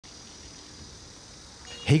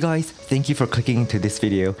Hey guys, thank you for clicking into this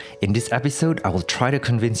video. In this episode, I will try to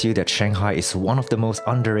convince you that Shanghai is one of the most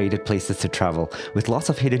underrated places to travel, with lots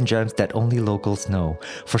of hidden gems that only locals know.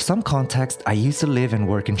 For some context, I used to live and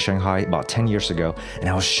work in Shanghai about 10 years ago, and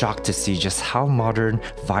I was shocked to see just how modern,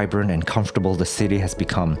 vibrant, and comfortable the city has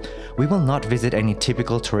become. We will not visit any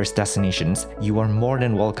typical tourist destinations. You are more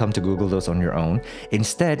than welcome to Google those on your own.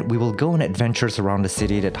 Instead, we will go on adventures around the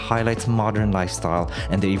city that highlights modern lifestyle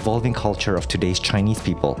and the evolving culture of today's Chinese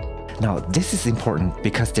people. Now, this is important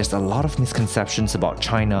because there's a lot of misconceptions about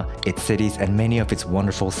China, its cities, and many of its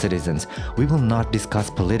wonderful citizens. We will not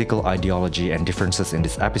discuss political ideology and differences in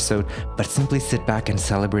this episode, but simply sit back and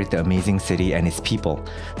celebrate the amazing city and its people.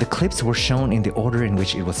 The clips were shown in the order in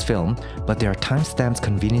which it was filmed, but there are timestamps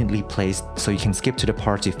conveniently placed so you can skip to the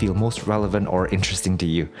parts you feel most relevant or interesting to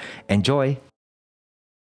you. Enjoy!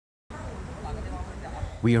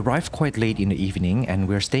 We arrived quite late in the evening and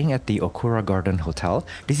we're staying at the Okura Garden Hotel.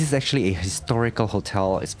 This is actually a historical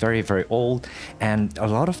hotel. It's very, very old and a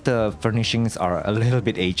lot of the furnishings are a little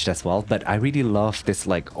bit aged as well, but I really love this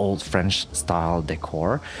like old French style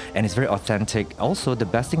decor and it's very authentic. Also, the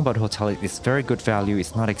best thing about the hotel is it's very good value,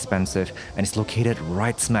 it's not expensive, and it's located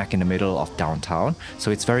right smack in the middle of downtown.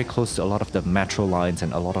 So it's very close to a lot of the metro lines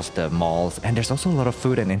and a lot of the malls, and there's also a lot of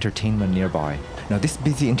food and entertainment nearby. Now, this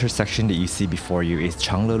busy intersection that you see before you is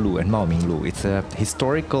Changlelu and Maominglu. It's a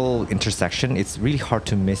historical intersection. It's really hard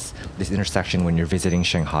to miss this intersection when you're visiting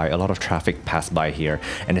Shanghai. A lot of traffic pass by here,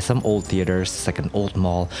 and there's some old theaters. It's like an old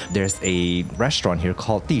mall. There's a restaurant here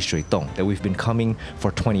called Di Shui Dong that we've been coming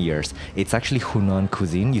for 20 years. It's actually Hunan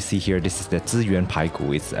cuisine. You see here, this is the Ziyuan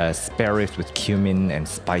Paigu. It's spare ribs with cumin and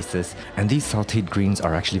spices, and these salted greens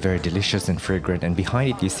are actually very delicious and fragrant. And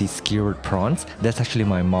behind it, you see skewered prawns. That's actually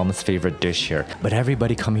my mom's favorite dish here. But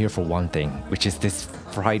everybody come here for one thing, which is this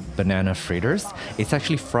fried banana fritters. It's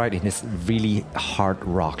actually fried in this really hard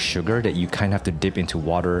rock sugar that you kind of have to dip into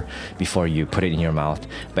water before you put it in your mouth.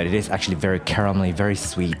 But it is actually very caramelly, very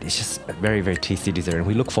sweet. It's just a very, very tasty dessert, and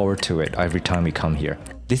we look forward to it every time we come here.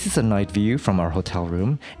 This is a night view from our hotel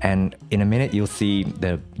room, and in a minute you'll see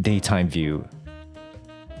the daytime view.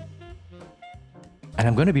 And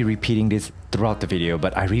I'm going to be repeating this throughout the video,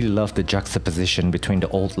 but I really love the juxtaposition between the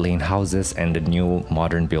old lane houses and the new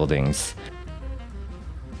modern buildings.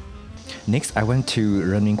 Next, I went to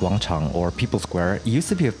Renmin Guangchang, or People Square. It used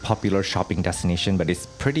to be a popular shopping destination, but it's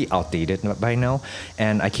pretty outdated by now.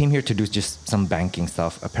 And I came here to do just some banking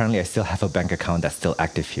stuff. Apparently, I still have a bank account that's still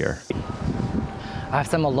active here. I have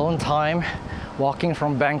some alone time, walking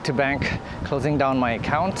from bank to bank, closing down my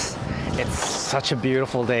accounts. It's such a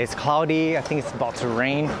beautiful day. It's cloudy. I think it's about to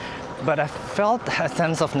rain. But I felt a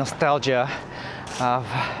sense of nostalgia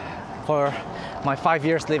for my 5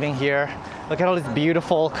 years living here. Look at all this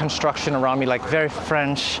beautiful construction around me, like very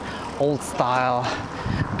French, old style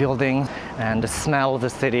building, and the smell of the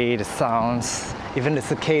city, the sounds, even the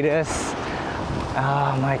cicadas.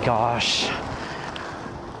 Oh my gosh.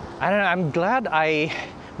 I don't know, I'm glad I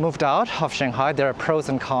moved out of Shanghai. There are pros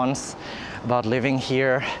and cons about living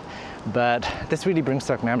here, but this really brings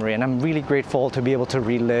back memory, and I'm really grateful to be able to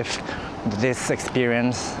relive this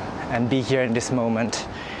experience and be here in this moment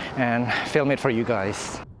and film it for you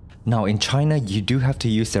guys. Now, in China, you do have to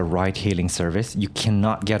use their ride-hailing service. You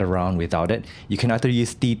cannot get around without it. You can either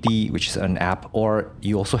use Didi, which is an app, or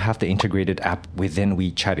you also have the integrated app within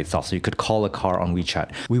WeChat itself, so you could call a car on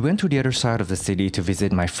WeChat. We went to the other side of the city to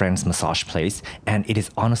visit my friend's massage place, and it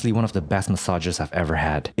is honestly one of the best massages I've ever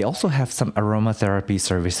had. They also have some aromatherapy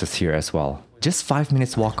services here as well. Just 5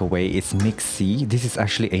 minutes walk away is Megacity. This is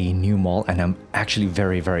actually a new mall, and I'm actually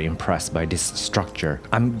very, very impressed by this structure.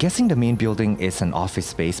 I'm guessing the main building is an office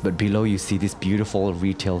space, but below you see this beautiful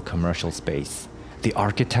retail commercial space. The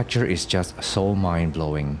architecture is just so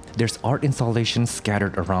mind-blowing. There's art installations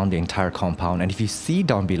scattered around the entire compound, and if you see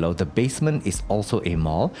down below, the basement is also a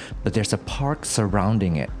mall, but there's a park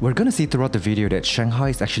surrounding it. We're gonna see throughout the video that Shanghai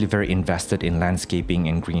is actually very invested in landscaping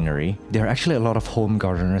and greenery. There are actually a lot of home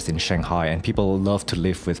gardeners in Shanghai, and people love to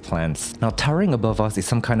live with plants. Now, towering above us is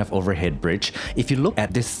some kind of overhead bridge. If you look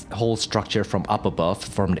at this whole structure from up above,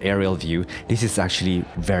 from the aerial view, this is actually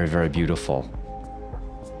very, very beautiful.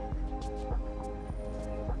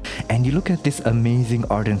 And you look at this amazing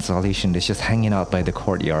art installation that's just hanging out by the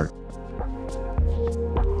courtyard.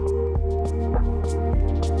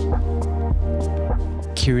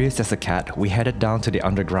 Curious as a cat, we headed down to the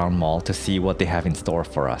underground mall to see what they have in store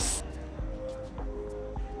for us.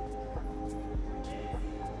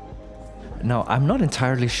 Now, I'm not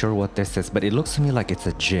entirely sure what this is, but it looks to me like it's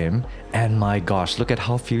a gym. And my gosh, look at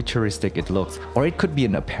how futuristic it looks. Or it could be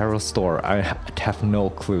an apparel store, I have no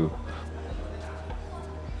clue.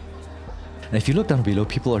 And if you look down below,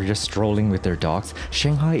 people are just strolling with their dogs.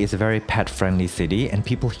 Shanghai is a very pet-friendly city and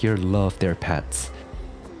people here love their pets.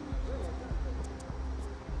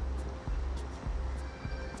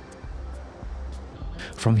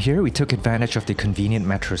 From here, we took advantage of the convenient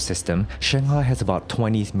metro system. Shanghai has about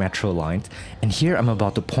 20 metro lines, and here I'm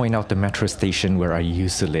about to point out the metro station where I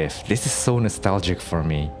used to live. This is so nostalgic for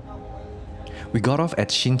me. We got off at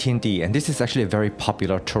Xintiandi, and this is actually a very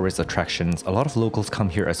popular tourist attraction. A lot of locals come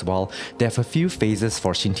here as well. They have a few phases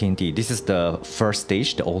for Xintiandi. This is the first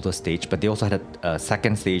stage, the oldest stage, but they also had a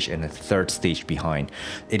second stage and a third stage behind.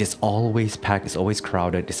 It is always packed, it's always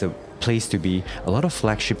crowded, it's a place to be. A lot of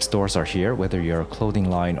flagship stores are here, whether you're a clothing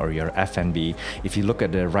line or you're F&B. If you look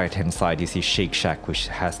at the right hand side, you see Shake Shack, which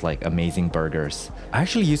has like amazing burgers. I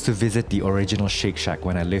actually used to visit the original Shake Shack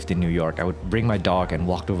when I lived in New York. I would bring my dog and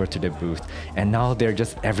walk over to the booth, and now they're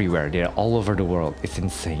just everywhere. They're all over the world. It's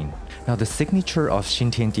insane. Now the signature of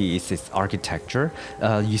Xintiandi is its architecture.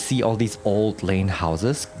 You see all these old lane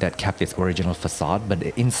houses that kept its original facade, but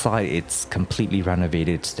inside it's completely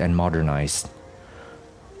renovated and modernized.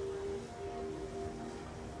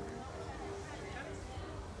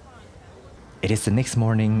 It is the next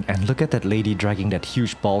morning, and look at that lady dragging that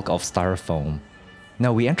huge bulk of styrofoam.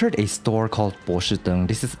 Now we entered a store called Prosperous.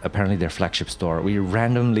 This is apparently their flagship store. We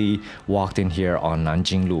randomly walked in here on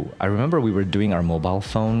Nanjing Lu. I remember we were doing our mobile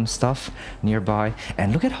phone stuff nearby,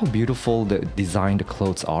 and look at how beautiful the design the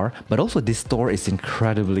clothes are. But also this store is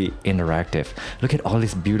incredibly interactive. Look at all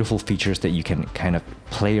these beautiful features that you can kind of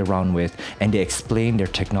play around with, and they explain their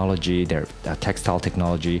technology, their textile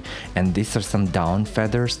technology, and these are some down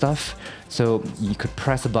feather stuff. So you could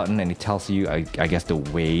press a button and it tells you, I guess, the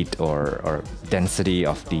weight or density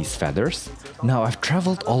of these feathers. Now, I've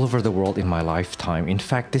traveled all over the world in my lifetime. In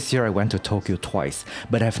fact, this year I went to Tokyo twice,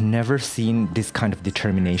 but I've never seen this kind of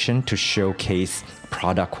determination to showcase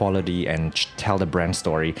product quality and tell the brand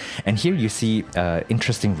story. And here you see an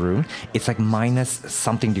interesting room. It's like minus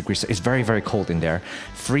something degrees. It's very, very cold in there,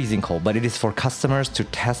 freezing cold, but it is for customers to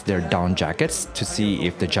test their down jackets to see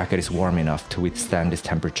if the jacket is warm enough to withstand this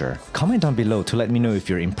temperature. Comment down below to let me know if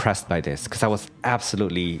you're impressed by this, because I was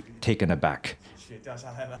absolutely taken aback.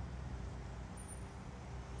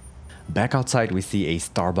 Back outside, we see a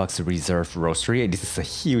Starbucks Reserve Roastery. This is a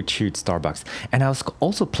huge, huge Starbucks. And I was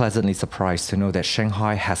also pleasantly surprised to know that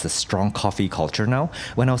Shanghai has a strong coffee culture now.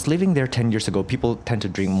 When I was living there 10 years ago, people tend to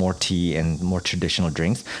drink more tea and more traditional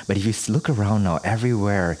drinks. But if you look around now,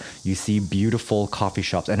 everywhere you see beautiful coffee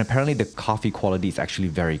shops. And apparently the coffee quality is actually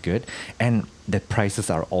very good. And the prices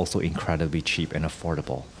are also incredibly cheap and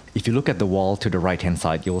affordable. If you look at the wall to the right-hand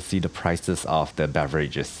side, you'll see the prices of the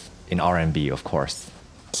beverages in RMB, of course.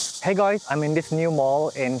 Hey guys, I'm in this new mall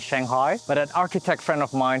in Shanghai, but an architect friend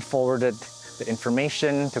of mine forwarded the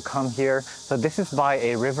information to come here. So this is by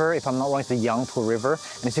a river, if I'm not wrong, it's the Yangpu River.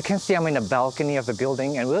 And as you can see, I'm in a balcony of the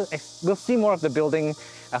building, and we'll see more of the building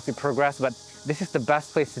as we progress, but this is the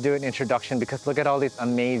best place to do an introduction because look at all these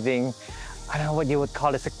amazing, I don't know what you would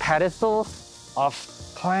call it, like pedestals of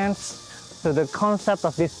plants. So the concept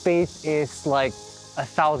of this space is like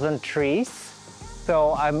 1,000 trees.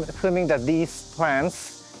 So I'm assuming that these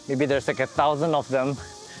plants, maybe there's like 1,000 of them,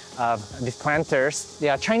 these planters.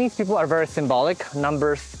 Yeah, Chinese people are very symbolic.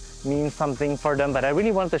 Numbers mean something for them, but I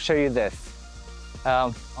really wanted to show you this.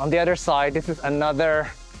 On the other side, this is another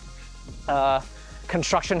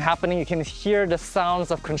construction happening. You can hear the sounds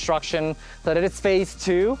of construction. So that is phase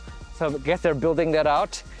 2. So I guess they're building that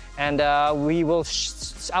out. And I will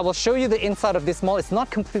show you the inside of this mall. It's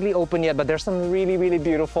not completely open yet, but there's some really, really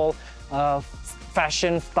beautiful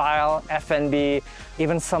fashion style, F&B,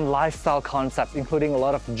 even some lifestyle concepts, including a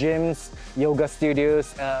lot of gyms, yoga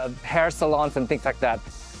studios, hair salons, and things like that.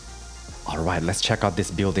 All right, let's check out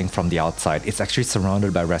this building from the outside. It's actually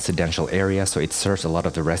surrounded by residential areas, so it serves a lot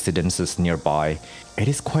of the residences nearby. It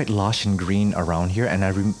is quite lush and green around here, and I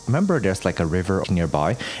remember there's like a river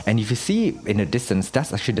nearby. And if you see in the distance,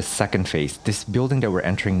 that's actually the second phase. This building that we're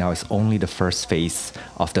entering now is only the first phase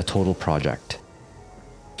of the total project.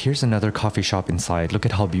 Here's another coffee shop inside. Look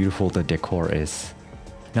at how beautiful the decor is.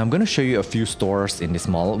 Now I'm going to show you a few stores in this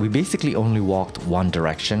mall. We basically only walked one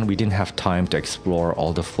direction. We didn't have time to explore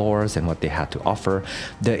all the floors and what they had to offer.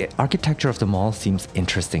 The architecture of the mall seems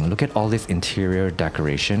interesting. Look at all this interior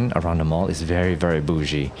decoration around the mall. It's very, very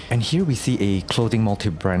bougie. And here we see a clothing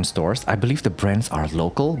multi-brand stores. I believe the brands are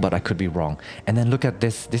local, but I could be wrong. And then look at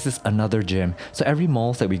this. This is another gym. So every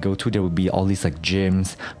mall that we go to, there will be all these like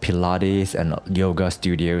gyms, Pilates and yoga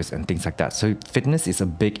studios and things like that. So fitness is a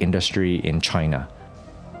big industry in China.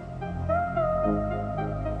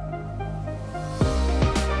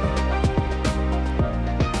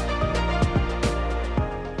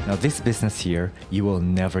 Now this business here, you will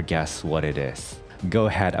never guess what it is. Go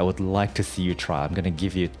ahead, I would like to see you try. I'm gonna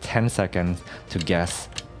give you 10 seconds to guess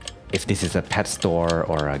if this is a pet store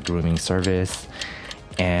or a grooming service.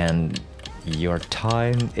 And your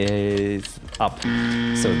time is up.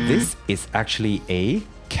 So this is actually a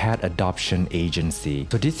cat adoption agency.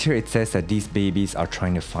 So this here, it says that these babies are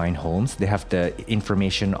trying to find homes. They have the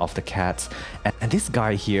information of the cats. And this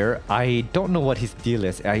guy here, I don't know what his deal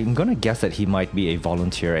is. I'm gonna guess that he might be a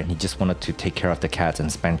volunteer and he just wanted to take care of the cats and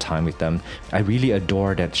spend time with them. I really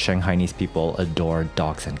adore that Shanghainese people adore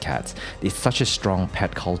dogs and cats. It's such a strong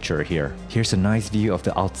pet culture here. Here's a nice view of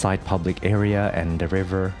the outside public area and the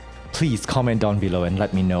river. Please comment down below and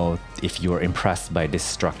let me know if you're impressed by this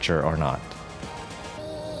structure or not.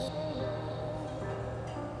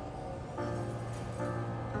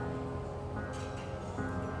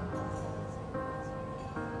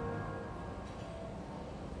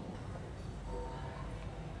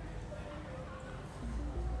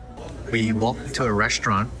 We walked into a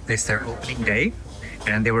restaurant. It's their opening day,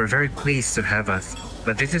 and they were very pleased to have us.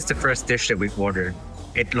 But this is the first dish that we've ordered.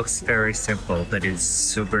 It looks very simple, but it's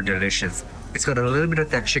super delicious. It's got a little bit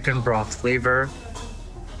of that chicken broth flavor,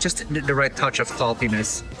 just the right touch of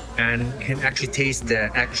saltiness, and you can actually taste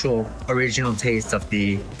the actual original taste of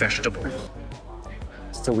the vegetable.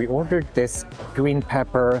 So we ordered this green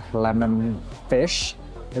pepper lemon fish.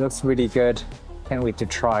 It looks really good. Can't wait to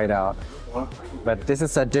try it out. But this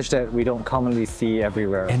is a dish that we don't commonly see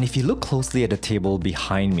everywhere. And if you look closely at the table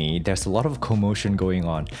behind me, there's a lot of commotion going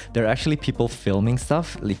on. There are actually people filming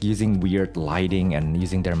stuff, like using weird lighting and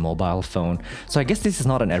using their mobile phone. So I guess this is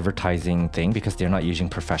not an advertising thing because they're not using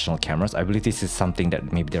professional cameras. I believe this is something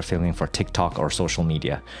that maybe they're filming for TikTok or social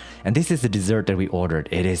media. And this is the dessert that we ordered.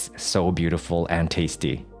 It is so beautiful and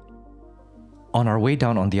tasty. On our way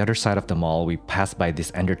down on the other side of the mall, we passed by this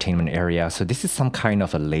entertainment area. So this is some kind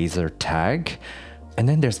of a laser tag. And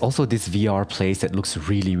then there's also this VR place that looks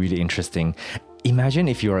really, really interesting. Imagine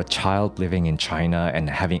if you're a child living in China and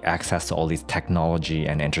having access to all this technology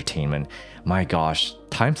and entertainment. My gosh,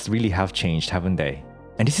 times really have changed, haven't they?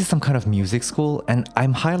 And this is some kind of music school, and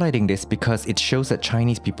I'm highlighting this because it shows that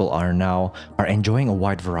Chinese people are enjoying a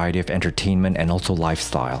wide variety of entertainment and also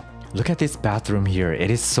lifestyle. Look at this bathroom here. It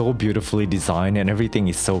is so beautifully designed and everything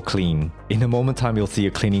is so clean. In a moment time, you'll see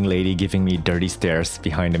a cleaning lady giving me dirty stares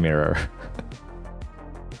behind the mirror.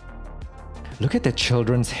 Look at the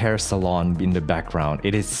children's hair salon in the background.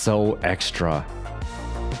 It is so extra.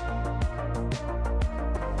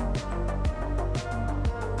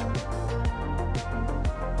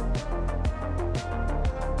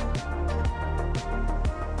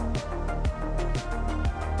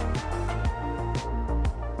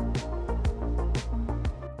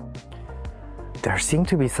 There seems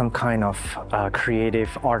to be some kind of creative,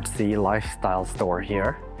 artsy lifestyle store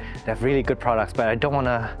here. They have really good products, but I don't want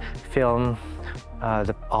to film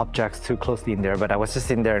the objects too closely in there, but I was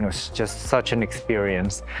just in there and it was just such an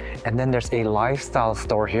experience. And then there's a lifestyle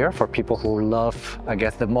store here for people who love, I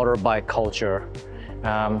guess, the motorbike culture.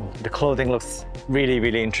 The clothing looks really,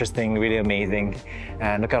 really interesting, really amazing.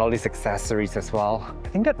 And look at all these accessories as well. I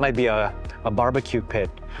think that might be a barbecue pit.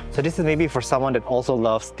 So this is maybe for someone that also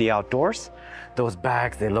loves the outdoors. Those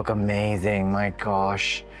bags, they look amazing, my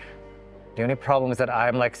gosh. The only problem is that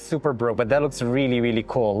I'm like super broke, but that looks really, really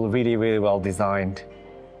cool, really, really well designed.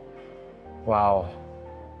 Wow.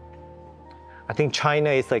 I think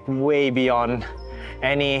China is like way beyond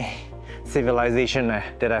any civilization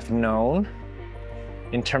that I've known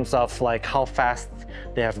in terms of like how fast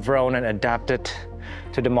they have grown and adapted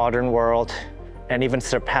to the modern world and even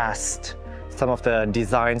surpassed some of the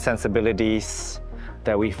design sensibilities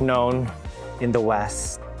that we've known in the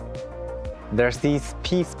West. There's these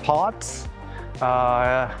peace pots.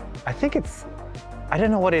 I think I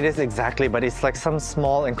don't know what it is exactly, but it's like some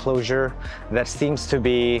small enclosure that seems to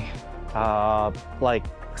be like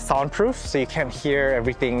soundproof, so you can't hear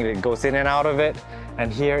everything that goes in and out of it.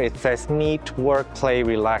 And here it says meet, work, play,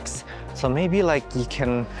 relax. So maybe like you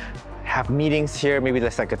can have meetings here. Maybe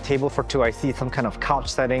there's like a table for two. I see some kind of couch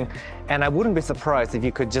setting. And I wouldn't be surprised if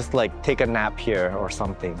you could just like take a nap here or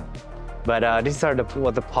something. But these are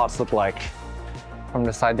what the pots look like from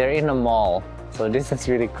the side. They're in a mall, so this is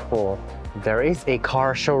really cool. There is a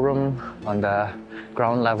car showroom on the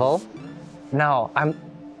ground level. Now, I'm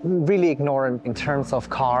really ignorant in terms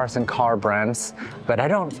of cars and car brands, but I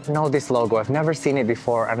don't know this logo. I've never seen it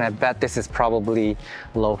before, and I bet this is probably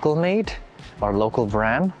local made or local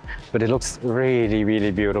brand, but it looks really,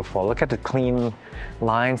 really beautiful. Look at the clean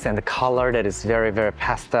lines and the color that is very, very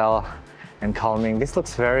pastel and calming. This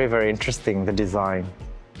looks very, very interesting, the design.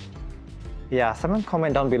 Yeah, someone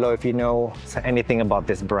comment down below if you know anything about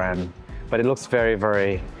this brand, but it looks very,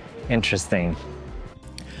 very interesting.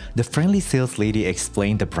 The friendly sales lady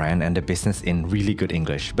explained the brand and the business in really good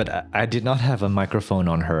English, but I did not have a microphone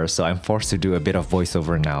on her, so I'm forced to do a bit of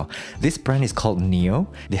voiceover now. This brand is called Neo.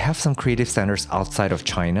 They have some creative centers outside of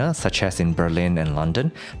China, such as in Berlin and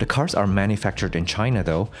London. The cars are manufactured in China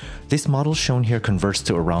though. This model shown here converts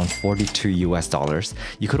to around 42 US dollars.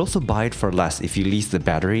 You could also buy it for less if you lease the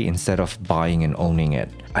battery instead of buying and owning it.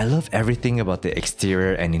 I love everything about the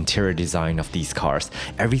exterior and interior design of these cars.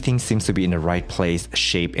 Everything seems to be in the right place,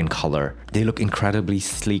 shape, and color. They look incredibly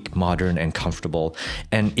sleek, modern, and comfortable.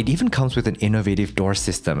 And it even comes with an innovative door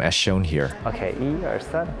system as shown here. Okay, 1, 2,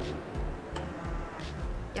 3.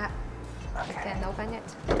 Yeah, you can open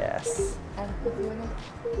it. Yes. And if you want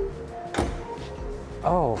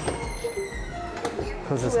Oh.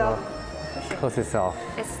 Close itself. Close itself.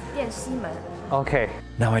 it's 电吸门. Okay.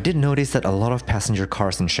 Now I did notice that a lot of passenger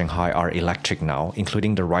cars in Shanghai are electric now,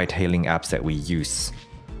 including the ride-hailing apps that we use.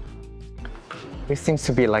 This seems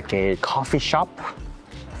to be like a coffee shop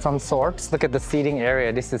of some sorts. Look at the seating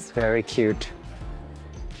area. This is very cute.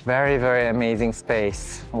 Very, very amazing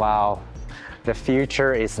space. Wow. The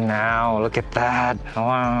future is now. Look at that.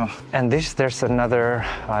 Wow. And there's another,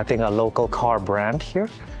 I think, a local car brand here.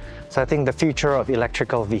 So I think the future of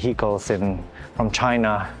electrical vehicles from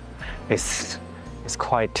China is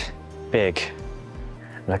quite big.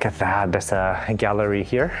 Look at that. There's a gallery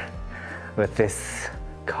here with this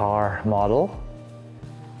car model.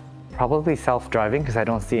 Probably self-driving because I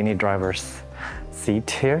don't see any driver's seat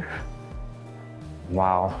here.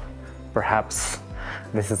 Wow. Perhaps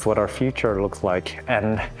this is what our future looks like.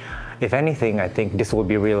 And if anything, I think this will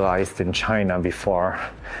be realized in China before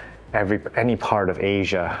any part of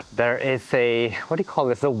Asia. There is a, what do you call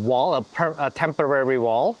this? A wall, a temporary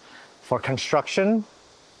wall for construction.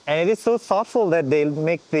 And it is so thoughtful that they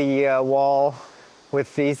make the wall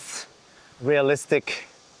with these realistic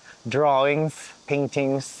drawings,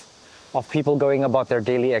 paintings of people going about their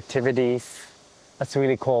daily activities. That's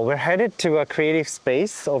really cool. We're headed to a creative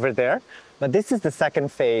space over there, but this is the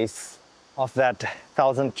second phase of that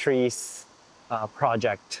 1,000 trees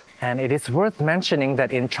project. And it is worth mentioning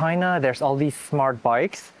that in China, there's all these smart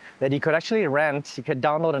bikes that you could actually rent. You could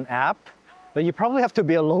download an app, but you probably have to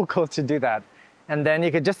be a local to do that. And then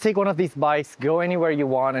you could just take one of these bikes, go anywhere you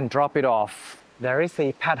want and drop it off. There is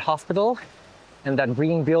a pet hospital in that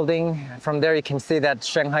green building. From there, you can see that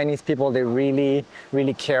Shanghainese people, they really,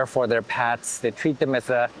 really care for their pets. They treat them as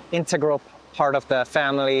an integral part of the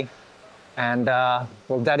family and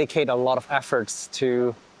will dedicate a lot of efforts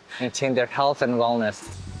to maintain their health and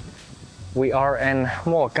wellness. We are in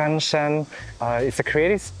Moganshan. It's a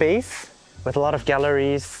creative space with a lot of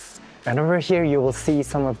galleries. And over here, you will see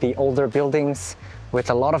some of the older buildings with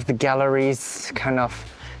a lot of the galleries kind of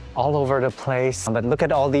all over the place. But look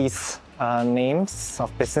at all these names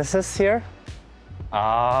of businesses here.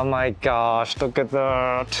 Oh my gosh, look at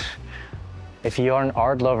that. If you're an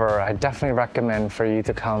art lover, I definitely recommend for you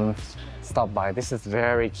to come stop by. This is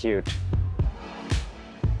very cute.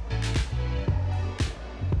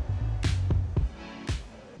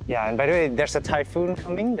 Yeah, and by the way, there's a typhoon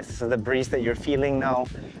coming. This is the breeze that you're feeling now.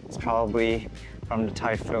 It's probably from the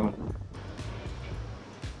typhoon.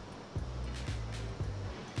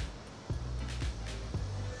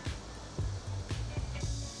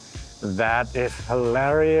 That is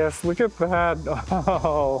hilarious. Look at that.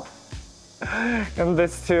 Oh. And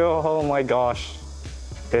this too. Oh my gosh.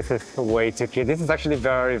 This is way too cute. This is actually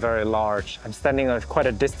very, very large. I'm standing at quite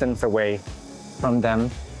a distance away from them.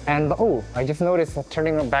 And oh, I just noticed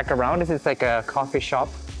turning back around, this is like a coffee shop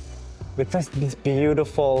with this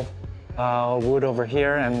beautiful wood over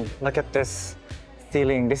here. And look at this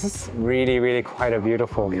ceiling. This is really, really quite a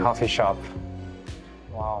beautiful coffee shop.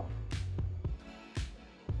 Wow.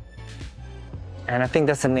 And I think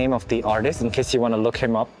that's the name of the artist in case you want to look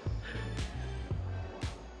him up.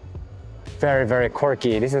 Very, very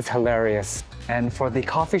quirky. This is hilarious. And for the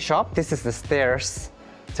coffee shop, this is the stairs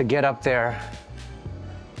to get up there.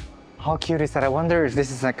 How cute is that? I wonder if this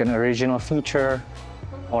is like an original feature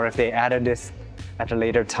or if they added this at a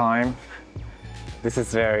later time. This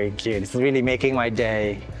is very cute. It's really making my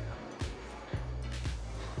day.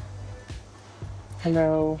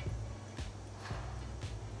 Hello.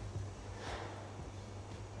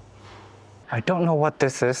 I don't know what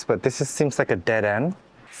this is, but seems like a dead end.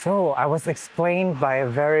 So I was explained by a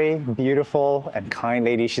very beautiful and kind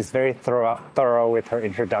lady. She's very thorough with her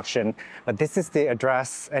introduction. But this is the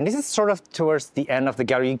address, and this is sort of towards the end of the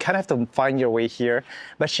gallery. You kind of have to find your way here.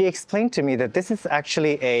 But she explained to me that this is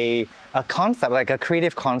actually a concept, like a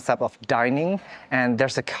creative concept of dining. And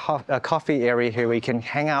there's a coffee area here where you can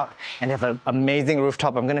hang out and have an amazing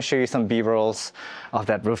rooftop. I'm going to show you some B-rolls of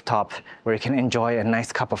that rooftop where you can enjoy a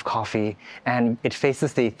nice cup of coffee. And it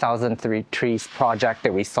faces the 1,003 Trees project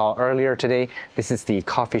that we saw earlier today. This is the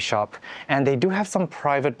coffee shop. And they do have some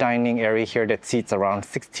private dining area here that seats around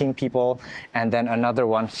 16 people. And then another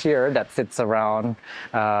one here that sits around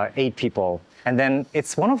 8 people. And then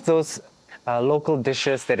it's one of those local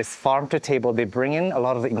dishes that is farm to table. They bring in a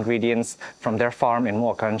lot of the ingredients from their farm in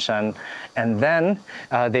Muokanshan. And then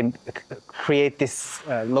they create these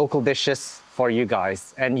local dishes for you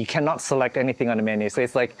guys, and you cannot select anything on the menu. So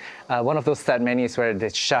it's like one of those set menus where the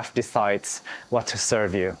chef decides what to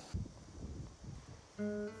serve you.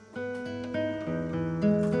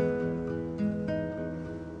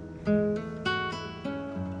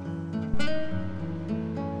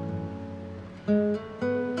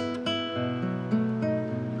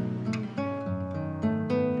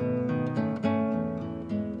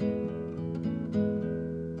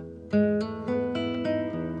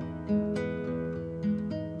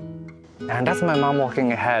 And that's my mom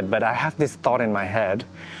walking ahead, but I have this thought in my head.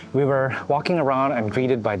 We were walking around and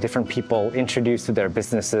greeted by different people, introduced to their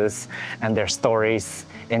businesses and their stories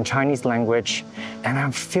in Chinese language. And I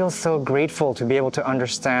feel so grateful to be able to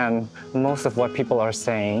understand most of what people are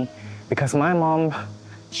saying, because my mom,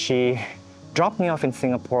 she dropped me off in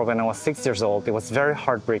Singapore when I was 6 years old. It was very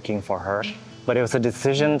heartbreaking for her, but it was a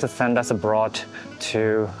decision to send us abroad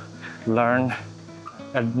to learn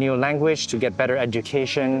a new language, to get better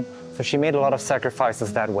education. So she made a lot of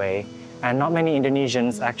sacrifices that way. And not many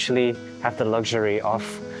Indonesians actually have the luxury of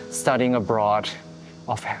studying abroad,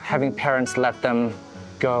 of having parents let them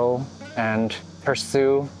go and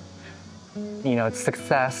pursue,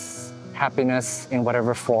 success, happiness in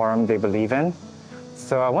whatever form they believe in.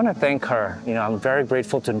 So I want to thank her. I'm very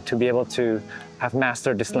grateful to be able to have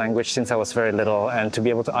mastered this language since I was very little, and to be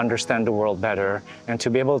able to understand the world better, and to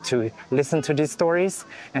be able to listen to these stories,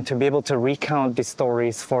 and to be able to recount these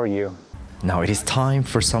stories for you. Now it is time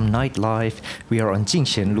for some nightlife. We are on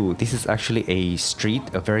Jingxianlu. This is actually a street,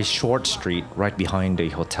 a very short street right behind the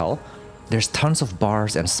hotel. There's tons of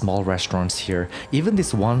bars and small restaurants here. Even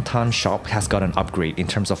this wonton shop has got an upgrade in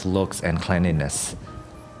terms of looks and cleanliness.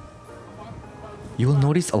 You will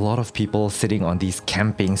notice a lot of people sitting on these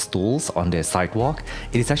camping stools on the sidewalk.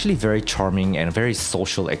 It is actually very charming and a very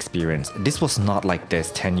social experience. This was not like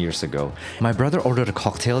this 10 years ago. My brother ordered a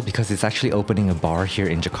cocktail because it's actually opening a bar here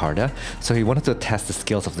in Jakarta. So he wanted to test the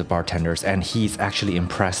skills of the bartenders, and he's actually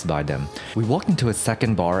impressed by them. We walked into a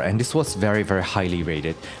second bar, and this was very, very highly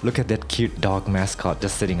rated. Look at that cute dog mascot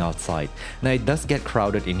just sitting outside. Now it does get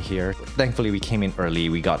crowded in here. Thankfully we came in early,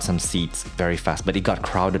 we got some seats very fast, but it got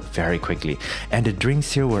crowded very quickly. And the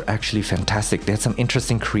drinks here were actually fantastic. They had some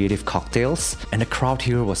interesting creative cocktails, and the crowd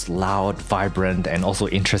here was loud, vibrant, and also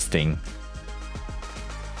interesting.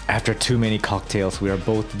 After too many cocktails, we are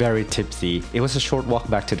both very tipsy. It was a short walk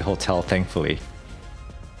back to the hotel, thankfully.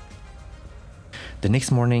 The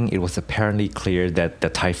next morning, it was apparently clear that the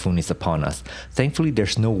typhoon is upon us. Thankfully,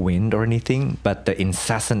 there's no wind or anything, but the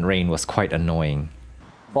incessant rain was quite annoying.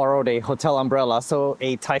 Borrowed a hotel umbrella, so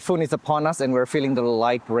a typhoon is upon us and we're feeling the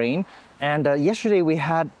light rain. And yesterday we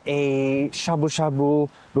had a shabu shabu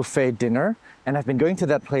buffet dinner, and I've been going to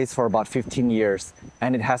that place for about 15 years,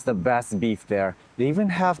 and it has the best beef there. They even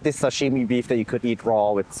have this sashimi beef that you could eat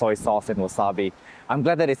raw with soy sauce and wasabi. I'm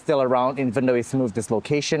glad that it's still around, even though it's moved this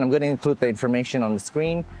location. I'm going to include the information on the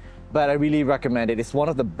screen, but I really recommend it. It's one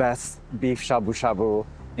of the best beef shabu shabu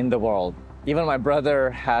in the world. Even my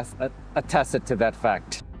brother has attested to that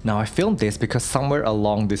fact. Now I filmed this because somewhere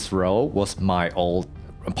along this row was my old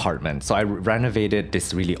apartment. So I renovated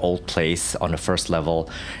this really old place on the first level,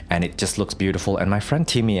 and it just looks beautiful. And my friend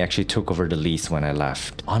Timmy actually took over the lease when I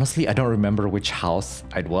left. Honestly, I don't remember which house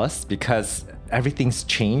it was because everything's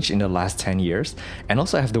changed in the last 10 years. And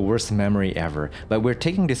also I have the worst memory ever. But we're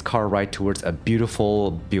taking this car ride towards a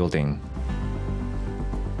beautiful building.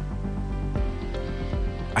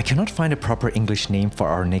 I cannot find a proper English name for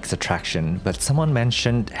our next attraction, but someone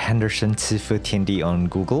mentioned Henderson Chifu Tiandi on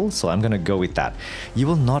Google, so I'm gonna go with that. You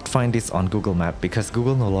will not find this on Google Map because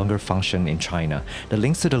Google no longer function in China. The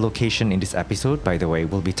links to the location in this episode, by the way,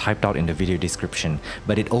 will be typed out in the video description,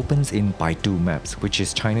 but it opens in Baidu Maps, which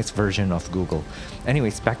is China's version of Google.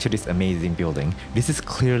 Anyways, back to this amazing building. This is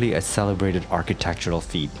clearly a celebrated architectural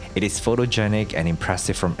feat. It is photogenic and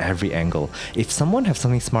impressive from every angle. If someone has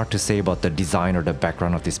something smart to say about the design or the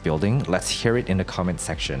background of this building, let's hear it in the comment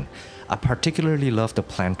section. I particularly love the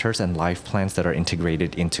planters and live plants that are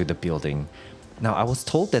integrated into the building. Now, I was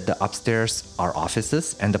told that the upstairs are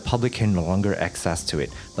offices and the public can no longer access to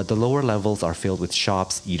it, but the lower levels are filled with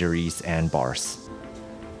shops, eateries, and bars.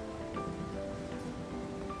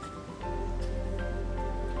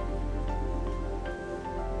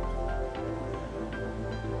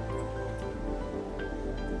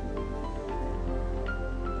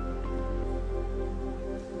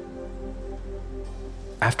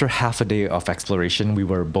 After half a day of exploration, we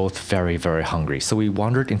were both very hungry. So we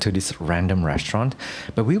wandered into this random restaurant,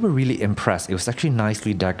 but we were really impressed. It was actually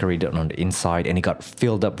nicely decorated on the inside and it got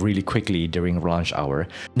filled up really quickly during lunch hour.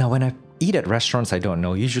 Now, when I eat at restaurants I don't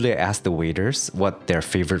know, usually I ask the waiters what their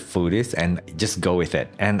favorite food is and just go with it.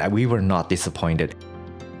 And we were not disappointed.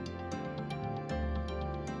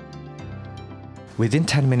 Within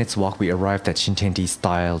 10 minutes walk, we arrived at Xintiandi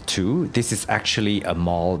Style 2. This is actually a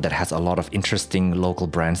mall that has a lot of interesting local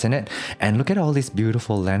brands in it. And look at all this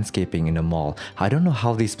beautiful landscaping in the mall. I don't know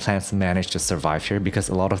how these plants manage to survive here because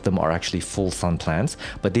a lot of them are actually full sun plants,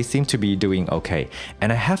 but they seem to be doing okay.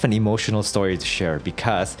 And I have an emotional story to share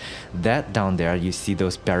because that down there, you see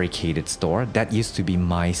those barricaded store, that used to be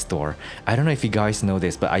my store. I don't know if you guys know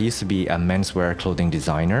this, but I used to be a menswear clothing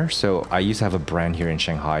designer. So I used to have a brand here in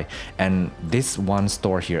Shanghai, and this one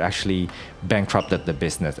store here actually bankrupted the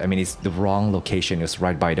business. I mean, it's the wrong location. It was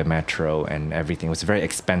right by the metro and everything. It was very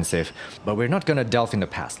expensive, but we're not gonna delve in the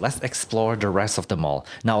past. Let's explore the rest of the mall.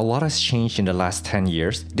 Now, a lot has changed in the last 10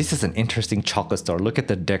 years. This is an interesting chocolate store. Look at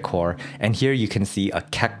the decor. And here you can see a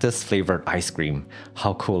cactus flavored ice cream.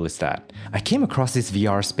 How cool is that? I came across this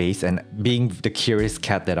VR space, and being the curious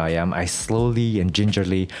cat that I am, I slowly and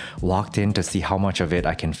gingerly walked in to see how much of it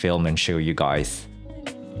I can film and show you guys.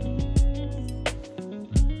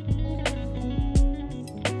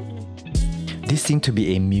 This seemed to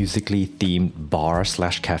be a musically themed bar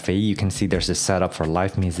slash cafe. You can see there's a setup for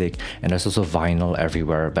live music and there's also vinyl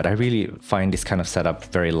everywhere, but I really find this kind of setup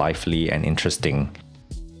very lively and interesting.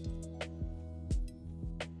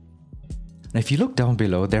 Now, if you look down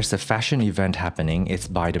below, there's a fashion event happening. It's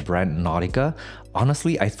by the brand Nautica.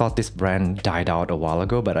 Honestly, I thought this brand died out a while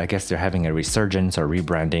ago, but I guess they're having a resurgence or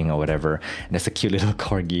rebranding or whatever. And there's a cute little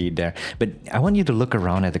corgi there. But I want you to look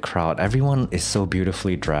around at the crowd. Everyone is so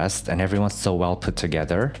beautifully dressed and everyone's so well put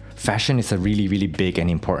together. Fashion is a really big and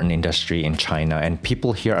important industry in China, and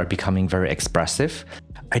people here are becoming very expressive.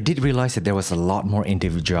 I did realize that there was a lot more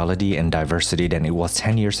individuality and diversity than it was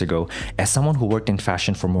 10 years ago. As someone who worked in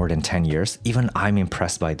fashion for more than 10 years, even I'm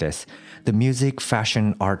impressed by this. The music,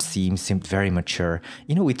 fashion, art scene seemed very mature.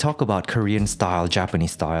 You know, we talk about Korean style,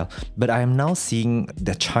 Japanese style, but I am now seeing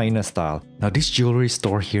the China style. Now, this jewelry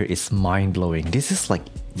store here is mind-blowing. This is like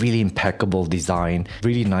really impeccable design,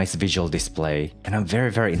 really nice visual display, and I'm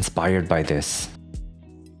very inspired by this.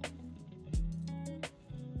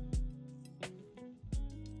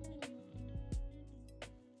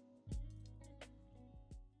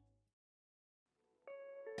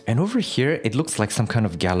 And over here, it looks like some kind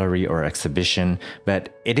of gallery or exhibition,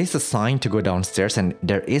 but it is a sign to go downstairs and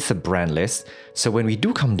there is a brand list. So when we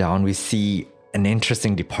do come down, we see an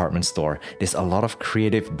interesting department store. There's a lot of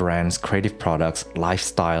creative brands, creative products,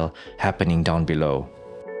 lifestyle happening down below.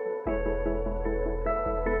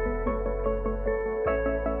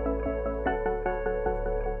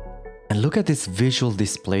 And look at this visual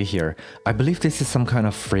display here. I believe this is some kind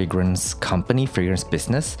of fragrance company, fragrance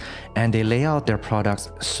business, and they lay out their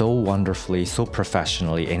products so wonderfully, so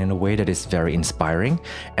professionally, and in a way that is very inspiring.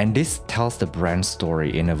 And this tells the brand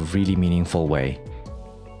story in a really meaningful way.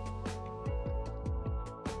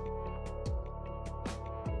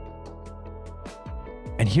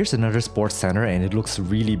 And here's another sports center, and it looks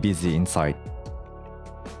really busy inside.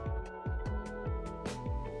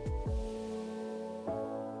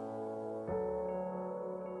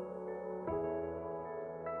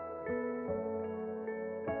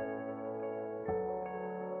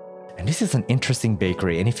 And this is an interesting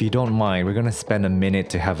bakery, and if you don't mind, we're gonna spend a minute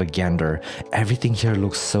to have a gander. Everything here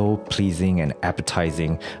looks so pleasing and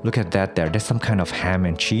appetizing. Look at that there, there's some kind of ham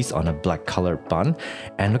and cheese on a black colored bun.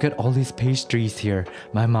 And look at all these pastries here.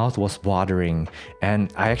 My mouth was watering,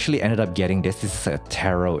 and I actually ended up getting this. This is a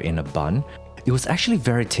taro in a bun. It was actually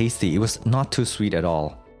very tasty. It was not too sweet at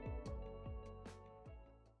all.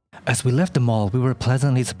 As we left the mall, we were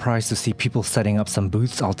pleasantly surprised to see people setting up some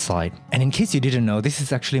booths outside. And in case you didn't know, this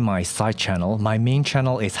is actually my side channel. My main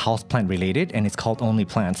channel is houseplant related and it's called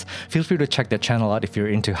Onlyplants. Feel free to check that channel out if you're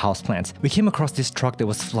into houseplants. We came across this truck that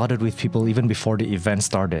was flooded with people even before the event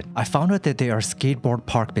started. I found out that they are a skateboard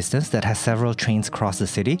park business that has several trains across the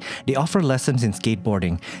city. They offer lessons in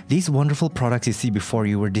skateboarding. These wonderful products you see before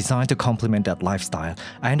you were designed to complement that lifestyle.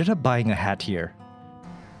 I ended up buying a hat here.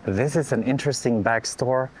 This is an interesting bag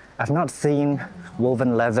store. I've not seen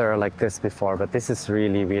woven leather like this before, but this is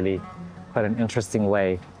really quite an interesting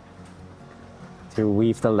way to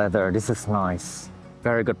weave the leather. This is nice.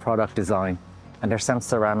 Very good product design. And there's some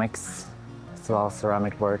ceramics as well,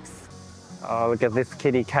 ceramic works. Oh, look at this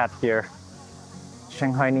kitty cat here.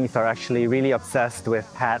 Shanghainese are actually really obsessed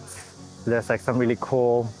with pets. There's like some really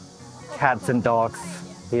cool cats and dogs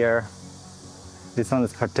here. This one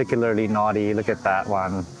is particularly naughty. Look at that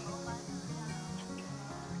one.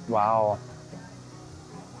 Wow.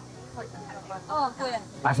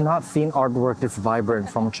 I've not seen artwork this vibrant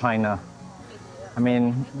from China. I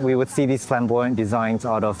mean, we would see these flamboyant designs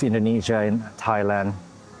out of Indonesia and Thailand,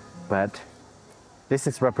 but this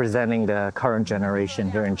is representing the current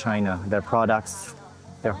generation here in China. Their products,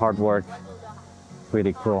 their hard work,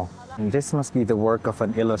 really cool. And this must be the work of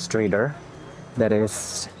an illustrator that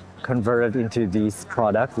is converted into these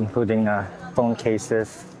products, including phone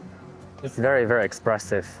cases. It's very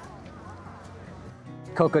expressive.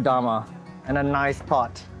 Kokodama and a nice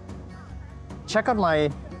pot. Check out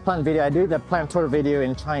my plant video. I did a plant tour video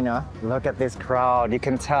in China. Look at this crowd. You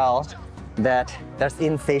can tell that there's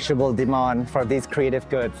insatiable demand for these creative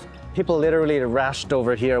goods. People literally rushed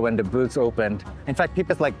over here when the booths opened. In fact,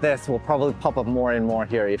 people like this will probably pop up more and more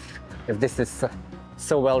here if this is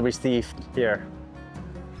so well received here.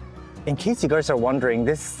 In case you guys are wondering,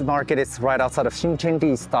 this market is right outside of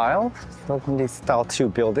Xintiandi style 2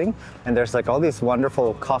 building. And there's like all these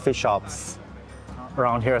wonderful coffee shops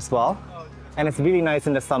around here as well. And it's really nice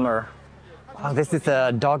in the summer. Wow, this is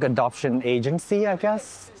a dog adoption agency, I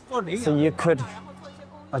guess. So you could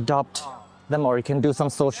adopt them or you can do some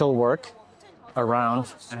social work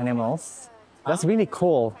around animals. That's really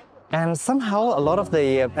cool. And somehow a lot of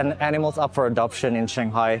the animals up for adoption in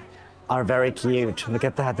Shanghai are very cute. Look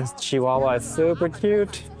at that, this Chihuahua is super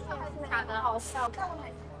cute.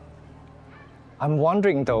 I'm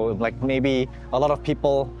wondering though, like maybe a lot of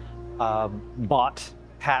people bought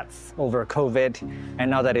pets over COVID,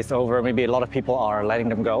 and now that it's over, maybe a lot of people are letting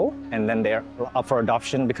them go and then they're up for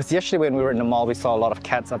adoption, because yesterday when we were in the mall, we saw a lot of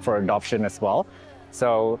cats up for adoption as well.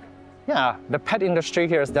 So yeah, the pet industry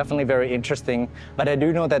here is definitely very interesting, but I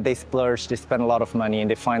do know that they splurge, they spend a lot of money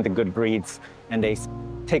and they find the good breeds and they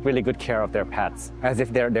take really good care of their pets as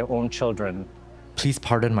if they're their own children. Please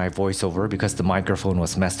pardon my voiceover because the microphone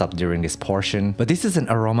was messed up during this portion. But this is an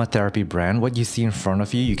aromatherapy brand. What you see in front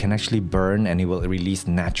of you, you can actually burn and it will release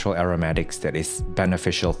natural aromatics that is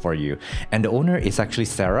beneficial for you. And the owner is actually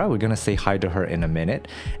Sarah. We're gonna say hi to her in a minute.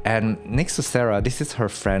 And next to Sarah, this is her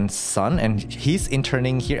friend's son and he's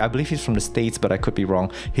interning here. I believe he's from the States, but I could be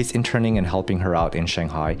wrong. He's interning and helping her out in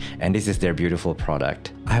Shanghai. And this is their beautiful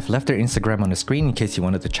product. I have left their Instagram on the screen in case you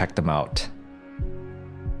wanted to check them out.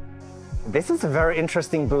 This is a very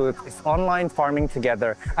interesting booth. It's online farming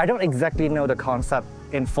together. I don't exactly know the concept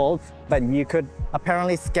in full, but you could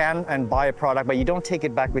apparently scan and buy a product, but you don't take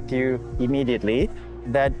it back with you immediately.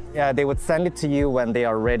 That they would send it to you when they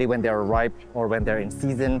are ready, when they are ripe, or when they're in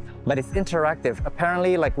season. But it's interactive.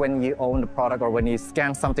 Apparently, like when you own the product or when you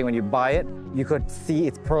scan something, when you buy it, you could see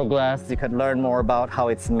its progress, you could learn more about how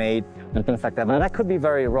it's made and things like that. But that could be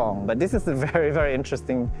very wrong. But this is a very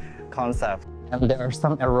interesting concept. And there are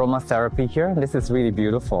some aromatherapy here. This is really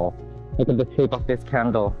beautiful. Look at the shape of this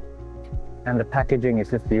candle. And the packaging is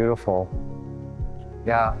just beautiful.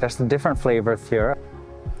 Yeah, there's some different flavors here.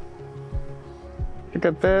 Look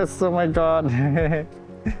at this, oh my God.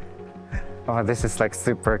 Oh, this is like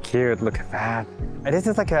super cute, look at that. And this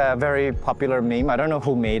is like a very popular meme. I don't know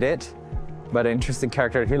who made it, but an interesting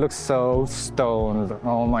character. He looks so stoned,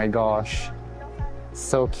 oh my gosh.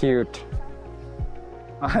 So cute.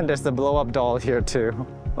 And there's the blow-up doll here too.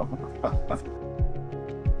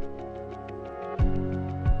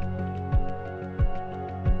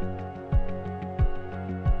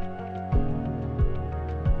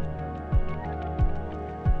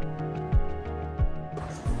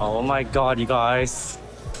 Oh my god, you guys.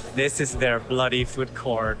 This is their bloody food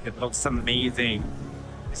court. It looks amazing.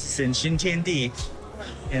 This is in Xintiandi,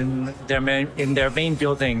 in their main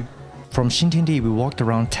building. From Xintiandi, we walked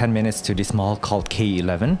around 10 minutes to this mall called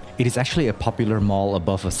K11. It is actually a popular mall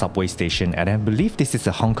above a subway station, and I believe this is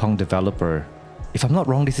a Hong Kong developer. If I'm not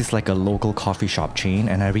wrong, this is like a local coffee shop chain,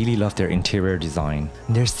 and I really love their interior design.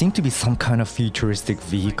 There seemed to be some kind of futuristic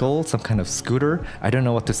vehicle, some kind of scooter. I don't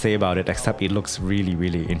know what to say about it, except it looks really,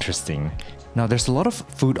 really interesting. Now, there's a lot of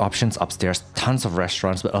food options upstairs, tons of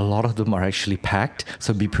restaurants, but a lot of them are actually packed,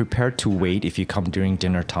 so be prepared to wait if you come during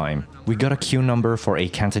dinner time. We got a queue number for a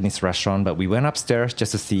Cantonese restaurant, but we went upstairs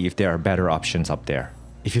just to see if there are better options up there.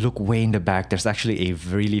 If you look way in the back, there's actually a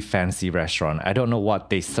really fancy restaurant. I don't know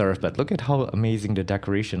what they serve, but look at how amazing the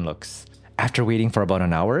decoration looks. After waiting for about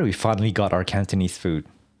an hour, we finally got our Cantonese food.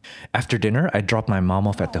 After dinner, I dropped my mom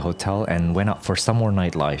off at the hotel and went out for some more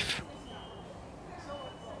nightlife.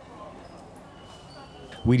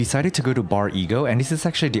 We decided to go to Bar Ego, and this is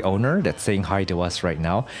actually the owner that's saying hi to us right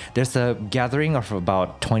now. There's a gathering of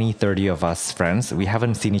about 20-30 of us friends. We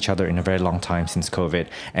haven't seen each other in a very long time since COVID,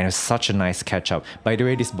 and it was such a nice catch up. By the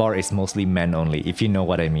way, this bar is mostly men only, if you know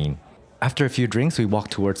what I mean. After a few drinks, we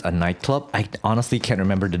walked towards a nightclub. I honestly can't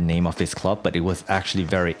remember the name of this club, but it was actually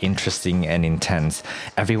very interesting and intense.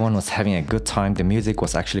 Everyone was having a good time, the music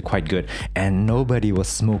was actually quite good, and nobody was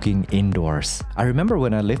smoking indoors. I remember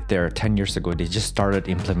when I lived there 10 years ago, they just started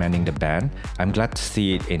implementing the ban. I'm glad to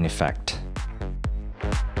see it in effect.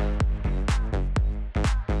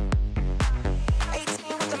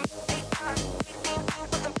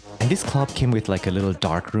 This club came with like a little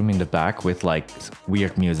dark room in the back with like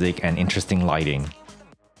weird music and interesting lighting.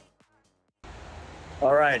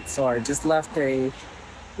 Alright, so I just left a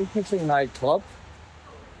interesting nightclub.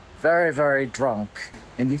 Very, very drunk.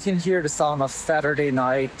 And you can hear the sound of Saturday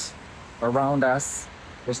night around us.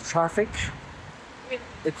 There's traffic.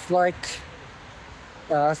 It's like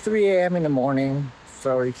 3 a.m. in the morning.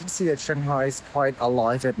 So you can see that Shanghai is quite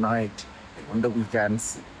alive at night on the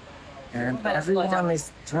weekends. And everyone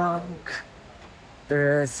is drunk.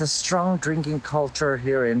 There's a strong drinking culture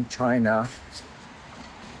here in China.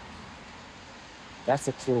 That's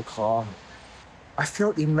a cool car. I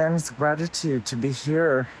feel immense gratitude to be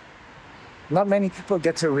here. Not many people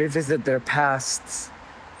get to revisit their pasts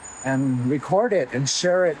and record it and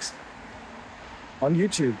share it on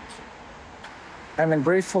YouTube. I'm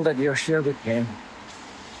grateful that you're here with me.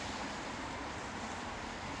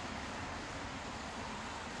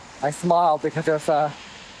 I smile because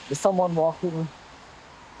there's someone walking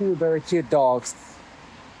two very cute dogs.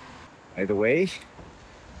 By the way,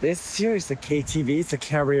 this here is a KTV, it's a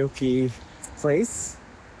karaoke place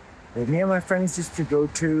that me and my friends used to go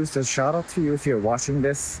to, so shout out to you if you're watching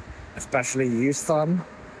this, especially you, son.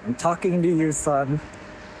 I'm talking to you, son.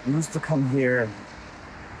 You used to come here.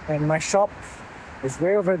 And my shop is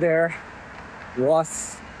way over there,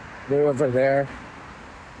 was way over there.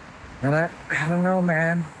 And I don't know,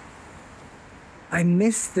 man. I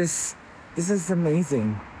miss this. This is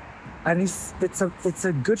amazing. And it's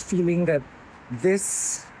a good feeling that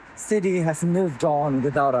this city has moved on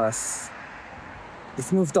without us.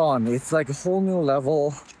 It's moved on. It's like a whole new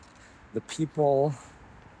level. The people,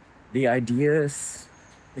 the ideas,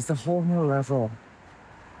 it's a whole new level.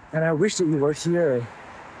 And I wish that you were here.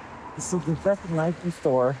 So there's a Nike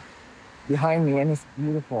store behind me and it's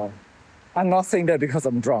beautiful. I'm not saying that because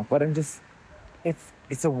I'm drunk, but I'm just,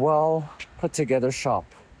 it's a well put together shop.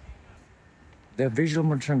 The visual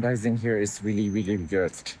merchandising here is really, really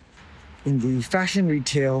good. In the fashion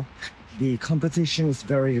retail, the competition is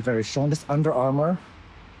very, very strong. There's Under Armour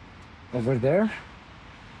over there.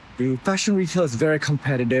 The fashion retail is very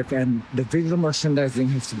competitive and the visual merchandising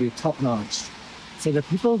has to be top notch. So the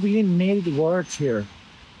people really made it work here.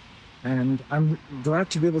 And I'm glad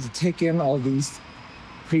to be able to take in all these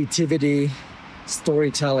creativity,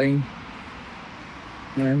 storytelling,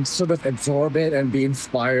 and sort of absorb it and be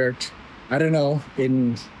inspired. I don't know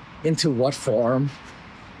into what form.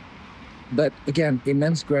 But again,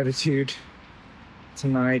 immense gratitude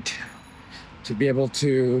tonight to be able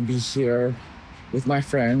to be here with my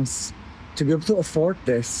friends, to be able to afford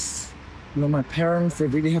this. You know, my parents, they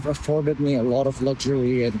really have afforded me a lot of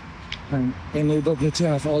luxury and enabled me to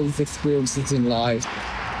have all these experiences in life.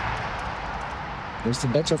 There's a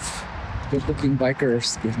bunch of good-looking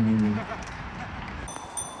bikers behind me.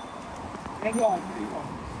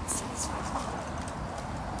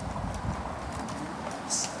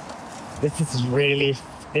 This is really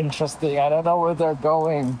interesting. I don't know where they're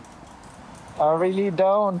going. I really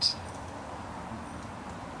don't.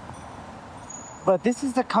 But this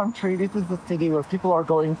is the country, this is the city where people are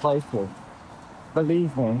going places.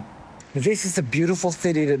 Believe me. This is a beautiful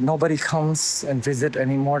city that nobody comes and visit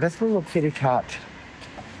anymore. That's a little kitty cat.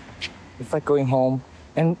 It's like going home.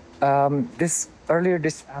 And earlier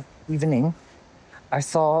this evening, I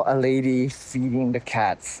saw a lady feeding the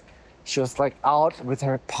cats. She was like out with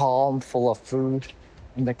her palm full of food,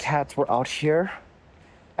 and the cats were out here,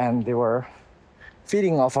 and they were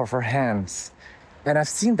feeding off of her hands. And I've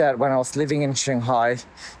seen that when I was living in Shanghai,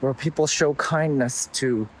 where people show kindness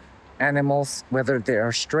to animals, whether they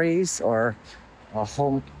are strays or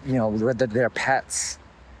home, whether they're pets.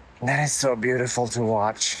 And that is so beautiful to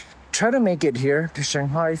watch. Try to make it here to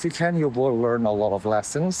Shanghai if you can. You will learn a lot of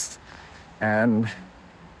lessons. And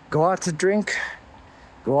go out to drink,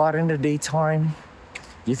 go out in the daytime,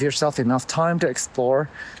 give yourself enough time to explore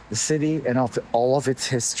the city and all of its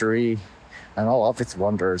history and all of its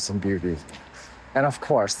wonders and beauty. And of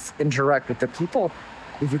course, interact with the people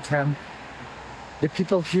if you can. The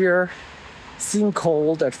people here seem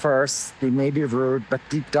cold at first, they may be rude, but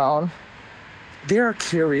deep down, they are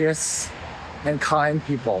curious and kind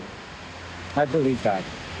people. I believe that.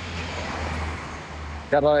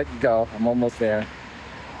 Gotta let you go, I'm almost there.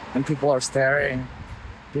 And people are staring.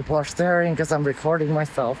 People are staring because I'm recording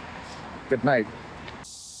myself. Good night.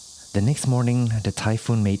 The next morning, the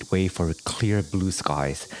typhoon made way for clear blue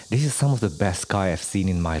skies. This is some of the best sky I've seen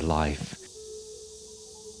in my life.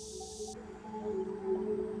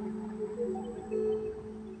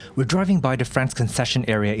 We're driving by the French concession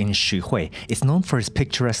area in Xuhui. It's known for its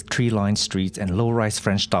picturesque tree-lined streets and low-rise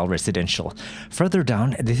French-style residential. Further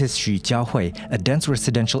down, this is Xujiahui, a dense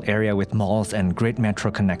residential area with malls and great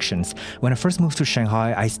metro connections. When I first moved to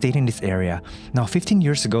Shanghai, I stayed in this area. Now, 15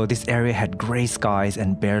 years ago, this area had grey skies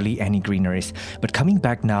and barely any greeneries. But coming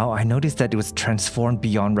back now, I noticed that it was transformed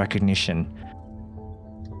beyond recognition.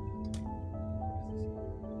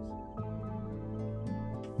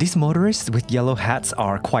 These motorists with yellow hats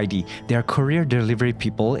are Kuaidi. They are courier delivery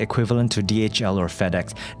people equivalent to DHL or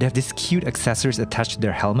FedEx. They have these cute accessories attached to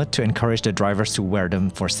their helmet to encourage the drivers to wear them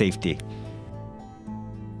for safety.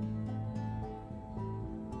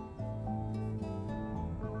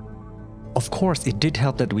 Of course, it did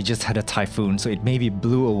help that we just had a typhoon, so it maybe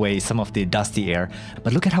blew away some of the dusty air,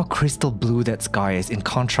 but look at how crystal blue that sky is in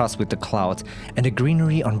contrast with the clouds, and the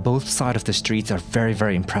greenery on both sides of the streets are very,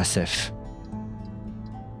 very impressive.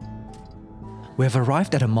 We have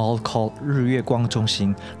arrived at a mall called Ruyue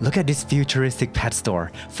Guangzhongxin. Look at this futuristic pet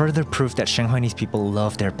store, further proof that Shanghainese people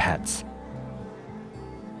love their pets.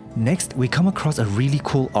 Next, we come across a really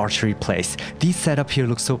cool archery place. These setup here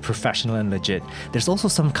look so professional and legit. There's also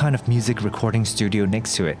some kind of music recording studio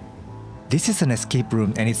next to it. This is an escape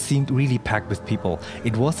room and it seemed really packed with people.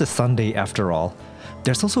 It was a Sunday after all.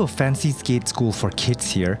 There's also a fancy skate school for kids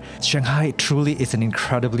here. Shanghai truly is an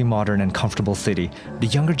incredibly modern and comfortable city. The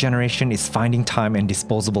younger generation is finding time and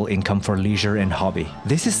disposable income for leisure and hobby.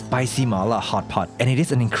 This is spicy mala hot pot, and it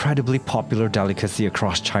is an incredibly popular delicacy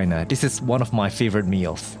across China. This is one of my favorite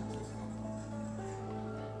meals.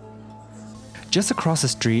 Just across the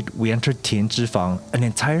street, we entered Tianzhifang, an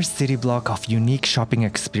entire city block of unique shopping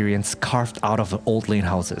experience carved out of old lane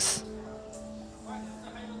houses.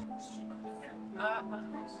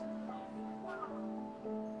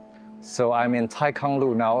 So I'm in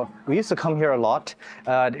Taikanglu now. We used to come here a lot.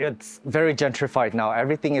 It's very gentrified now.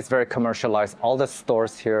 Everything is very commercialized. All the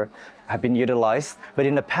stores here have been utilized. But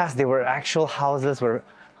in the past, they were actual houses where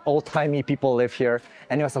old-timey people live here.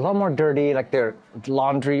 And it was a lot more dirty, like there's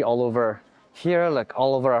laundry all over here, like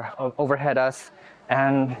all over overhead us.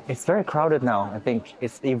 And it's very crowded now. I think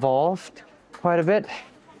it's evolved quite a bit.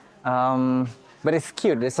 But it's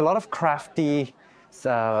cute. There's a lot of crafty,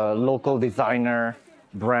 local designer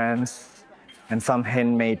brands and some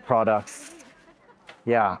handmade products.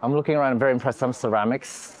 Yeah, I'm looking around, I'm very impressed. Some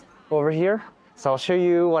ceramics over here. So I'll show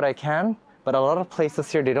you what I can, but a lot of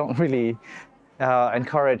places here, they don't really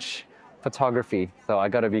encourage photography. So I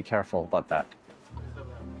gotta be careful about that.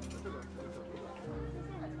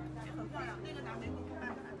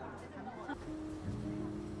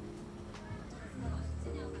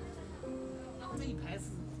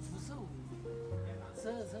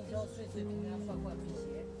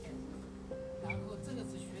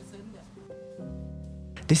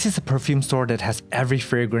 This is a perfume store that has every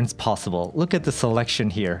fragrance possible. Look at the selection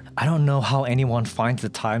here. I don't know how anyone finds the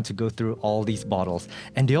time to go through all these bottles,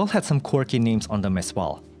 and they all had some quirky names on them as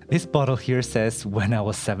well. This bottle here says, "When I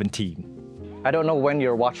was 17." I don't know when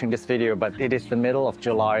you're watching this video, but it is the middle of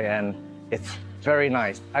July and it's very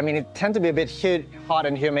nice. I mean, it tends to be a bit hot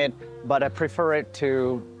and humid, but I prefer it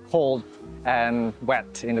to cold and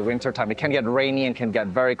wet in the winter time. It can get rainy and can get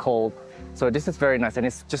very cold. So this is very nice, and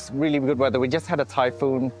it's just really good weather. We just had a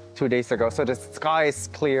typhoon 2 days ago, so the sky is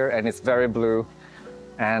clear and it's very blue,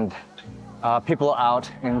 and people are out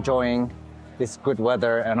enjoying this good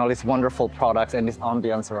weather and all these wonderful products and this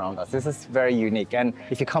ambience around us. This is very unique, and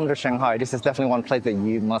if you come to Shanghai, this is definitely one place that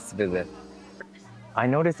you must visit. I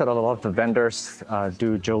noticed that a lot of the vendors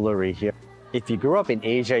do jewelry here. If you grew up in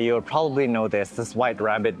Asia, you'll probably know this White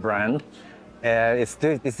Rabbit brand. It's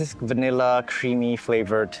this vanilla creamy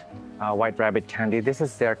flavored White Rabbit candy. This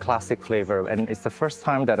is their classic flavor, and it's the first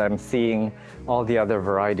time that I'm seeing all the other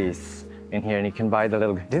varieties in here, and you can buy the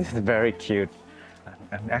little, this is very cute.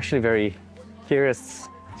 I'm actually very curious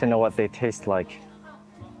to know what they taste like.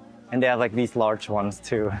 And they have like these large ones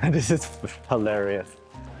too. This is hilarious.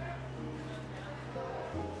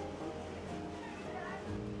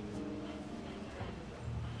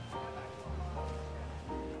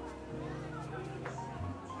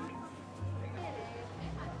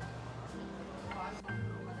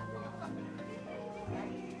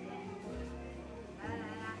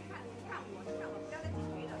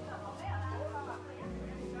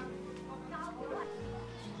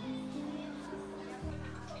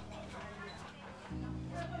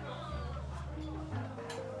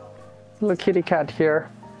 Little kitty cat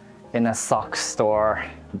here in a sock store.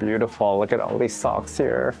 Beautiful. Look at all these socks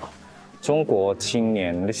here. 中国青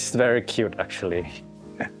年. This is very cute actually.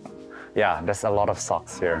 Yeah, there's a lot of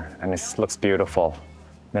socks here and it looks beautiful.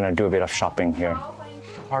 I'm gonna do a bit of shopping here.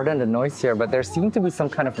 Pardon the noise here, but there seems to be some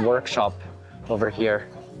kind of workshop over here.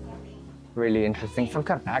 Really interesting. Some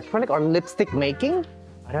kind of acrylic or lipstick making?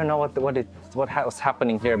 I don't know what was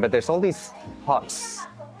happening here, but there's all these pots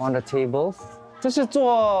on the tables. 这是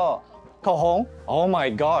做口红. Oh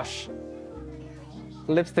my gosh.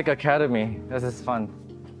 Lipstick Academy. This is fun.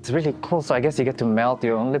 It's really cool. So I guess you get to melt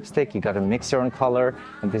your own lipstick. You got to mix your own color.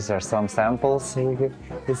 And these are some samples.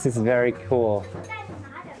 This is very cool.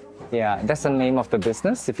 Yeah, that's the name of the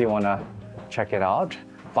business if you want to check it out.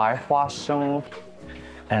 白花生.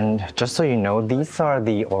 And just so you know, these are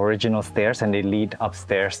the original stairs and they lead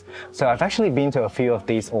upstairs. So I've actually been to a few of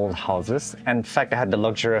these old houses. And in fact, I had the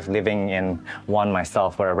luxury of living in one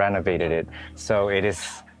myself where I renovated it. So it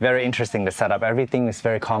is very interesting to set up. Everything is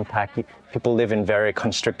very compact. People live in very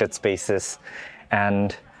constricted spaces.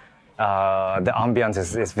 And the ambiance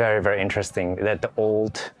is very, very interesting. That the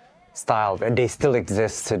old style, they still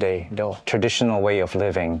exist today, the traditional way of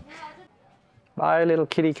living. Bye, little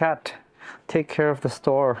kitty cat. Take care of the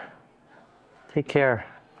store. Take care.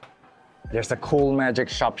 There's a cool magic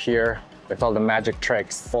shop here with all the magic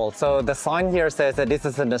tricks. So the sign here says that this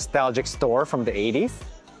is a nostalgic store from the 80s.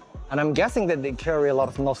 And I'm guessing that they carry a lot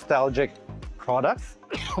of nostalgic products.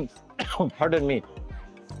 Pardon me.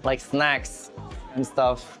 Like snacks and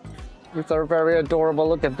stuff. These are very adorable.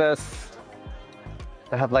 Look at this.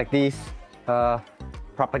 They have like these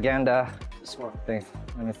propaganda things.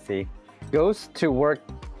 Let me see. Goes to work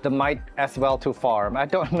the might as well to farm. I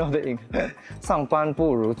don't know the English. 上班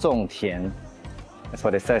不如种田. That's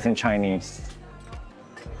what it says in Chinese.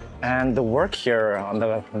 And the work here on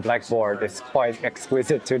the blackboard is quite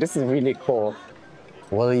exquisite too. This is really cool.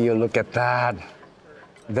 Will you look at that?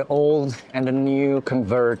 The old and the new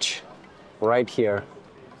converge right here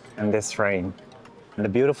in this frame. And the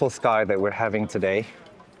beautiful sky that we're having today.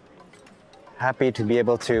 Happy to be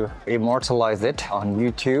able to immortalize it on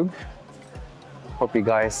YouTube. Hope you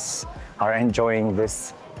guys are enjoying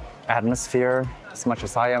this atmosphere as much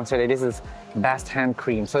as I am today. This is Best Hand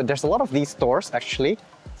Cream. So there's a lot of these stores actually.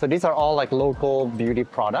 So these are all like local beauty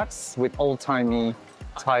products with old-timey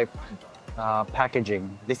type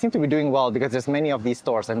packaging. They seem to be doing well because there's many of these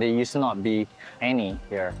stores and there used to not be any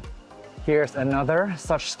here. Here's another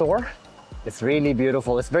such store. It's really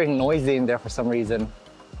beautiful. It's very noisy in there for some reason,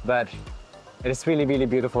 but it is really, really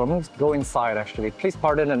beautiful. I'm going to go inside actually. Please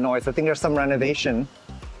pardon the noise. I think there's some renovation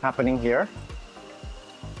happening here.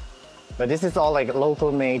 But this is all like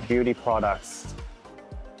local made beauty products.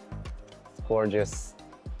 It's gorgeous.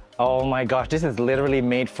 Oh my gosh, this is literally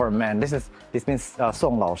made for men. This means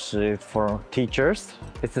宋老师 for teachers.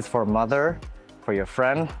 This is for mother, for your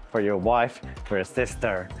friend, for your wife, for your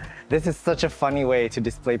sister. This is such a funny way to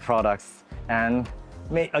display products. And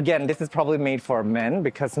again, this is probably made for men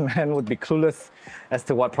because men would be clueless as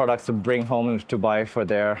to what products to bring home to buy for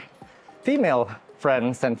their female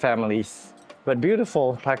friends and families. But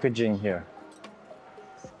beautiful packaging here.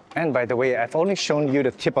 And by the way, I've only shown you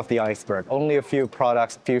the tip of the iceberg. Only a few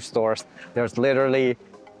products, a few stores. There's literally,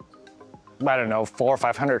 I don't know, 400 or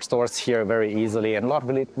 500 stores here very easily and a lot of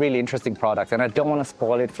really, really interesting products. And I don't want to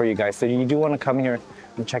spoil it for you guys. So you do want to come here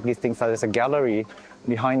and check these things out. There's a gallery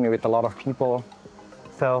behind me with a lot of people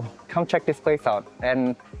So come check this place out.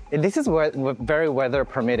 And this is very weather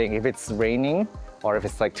permitting. If it's raining or if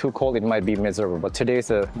it's like too cold, it might be miserable. But today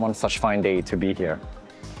is one such fine day to be here.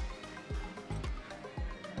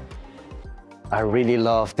 I really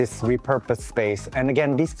love this repurposed space. And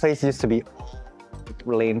again, this place used to be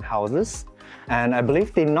lane houses. And I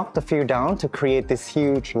believe they knocked a few down to create this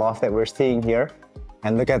huge loft that we're seeing here.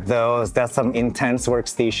 And look at those, that's some intense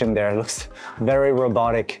workstation there. It looks very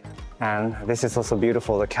robotic. And this is also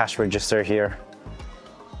beautiful, the cash register here.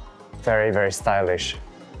 Very, very stylish.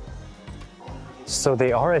 So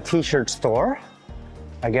they are a t-shirt store.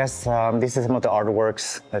 I guess this is some of the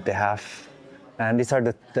artworks that they have. And these are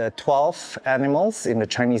the 12 animals in the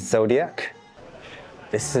Chinese zodiac.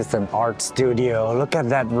 This is an art studio. Look at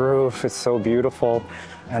that roof, it's so beautiful.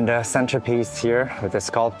 And the centerpiece here with the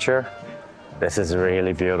sculpture. This is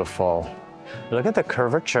really beautiful. Look at the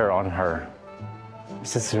curvature on her.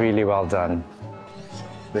 This is really well done.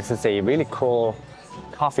 This is a really cool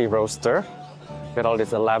coffee roaster. Look at all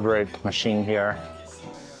this elaborate machine here.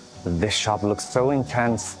 This shop looks so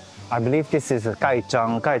intense. I believe this is a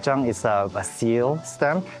gaizhang. Gaizhang is a seal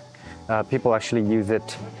stamp. People actually use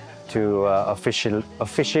it to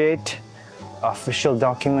officiate official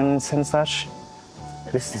documents and such.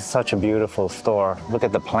 This is such a beautiful store. Look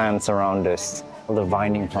at the plants around this, all the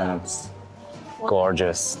vining plants.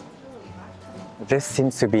 Gorgeous. This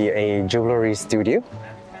seems to be a jewelry studio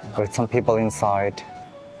with some people inside.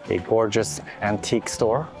 A gorgeous antique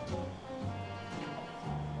store.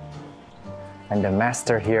 And the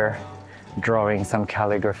master here drawing some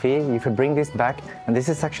calligraphy. You could bring this back, and this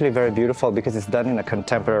is actually very beautiful because it's done in a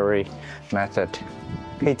contemporary method.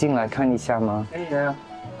 可以进来看一下吗？可以啊。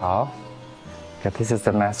好。Yeah, this is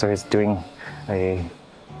the master who's doing a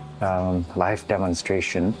live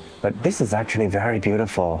demonstration, but this is actually very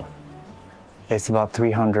beautiful. It's about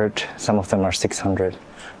 300, some of them are 600,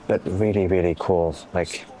 but really, really cool.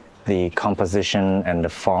 Like the composition and the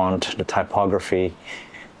font, the typography,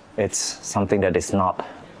 it's something that is not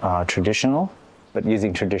traditional, but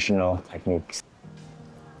using traditional techniques.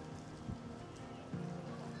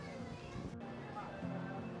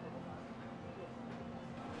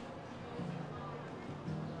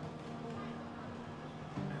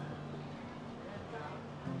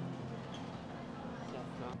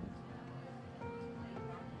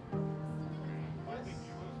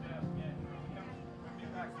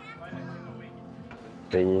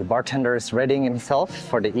 The bartender is readying himself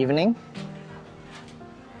for the evening.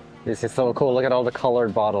 This is so cool. Look at all the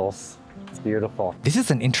colored bottles. It's beautiful. This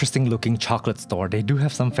is an interesting looking chocolate store. They do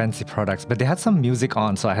have some fancy products, but they had some music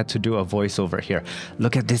on, so I had to do a voiceover here.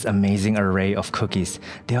 Look at this amazing array of cookies.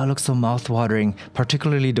 They all look so mouth-watering,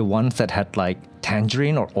 particularly the ones that had like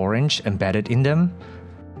tangerine or orange embedded in them.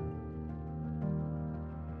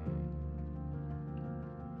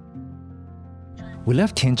 We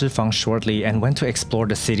left Tianzhifang shortly and went to explore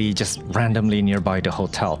the city just randomly nearby the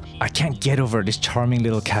hotel. I can't get over this charming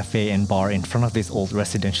little cafe and bar in front of this old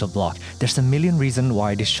residential block. There's a million reasons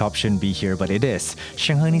why this shop shouldn't be here, but it is.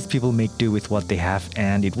 Shanghainese people make do with what they have,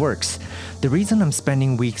 and it works. The reason I'm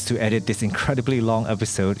spending weeks to edit this incredibly long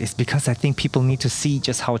episode is because I think people need to see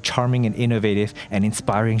just how charming and innovative and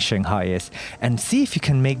inspiring Shanghai is, and see if you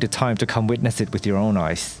can make the time to come witness it with your own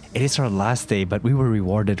eyes. It is our last day, but we were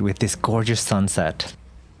rewarded with this gorgeous sunset.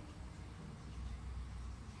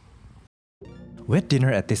 We had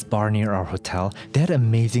dinner at this bar near our hotel. They had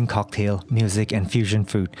amazing cocktail, music, and fusion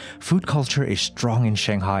food. Food culture is strong in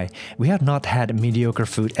Shanghai. We have not had mediocre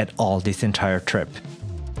food at all this entire trip.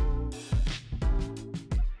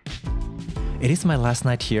 It is my last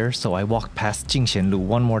night here, so I walked past Jingxianlu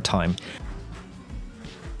one more time.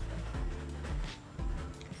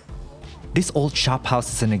 This old shop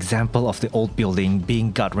house is an example of the old building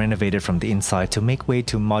being got renovated from the inside to make way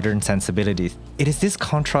to modern sensibilities. It is this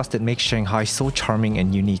contrast that makes Shanghai so charming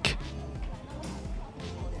and unique.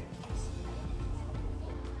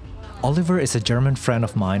 Oliver is a German friend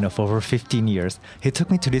of mine of over 15 years. He took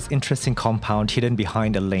me to this interesting compound hidden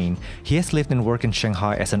behind a lane. He has lived and worked in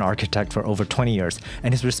Shanghai as an architect for over 20 years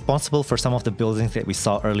and is responsible for some of the buildings that we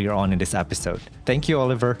saw earlier on in this episode. Thank you,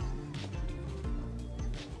 Oliver.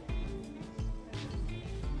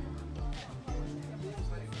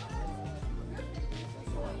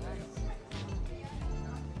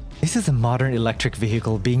 This is a modern electric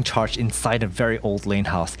vehicle being charged inside a very old lane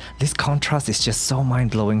house. This contrast is just so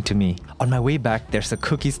mind-blowing to me. On my way back, there's a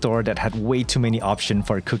cookie store that had way too many options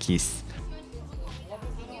for cookies.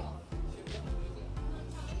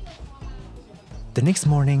 The next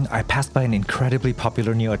morning, I passed by an incredibly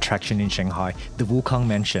popular new attraction in Shanghai, the Wukong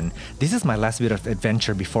Mansion. This is my last bit of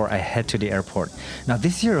adventure before I head to the airport. Now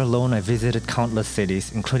this year alone, I visited countless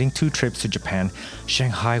cities, including 2 trips to Japan.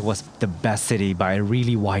 Shanghai was the best city by a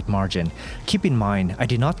really wide margin. Keep in mind, I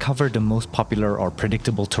did not cover the most popular or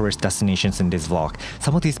predictable tourist destinations in this vlog.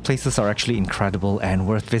 Some of these places are actually incredible and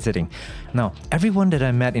worth visiting. Now, everyone that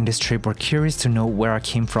I met in this trip were curious to know where I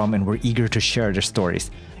came from and were eager to share their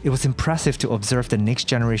stories. It was impressive to observe the next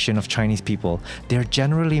generation of Chinese people. They are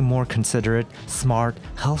generally more considerate, smart,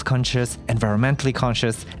 health-conscious, environmentally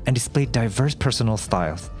conscious, and display diverse personal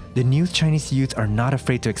styles. The new Chinese youth are not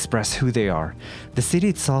afraid to express who they are. The city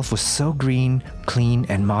itself was so green, clean,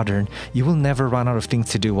 and modern, you will never run out of things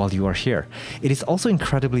to do while you are here. It is also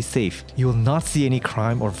incredibly safe. You will not see any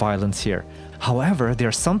crime or violence here. However, there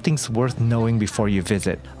are some things worth knowing before you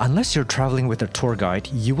visit. Unless you're traveling with a tour guide,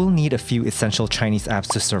 you will need a few essential Chinese apps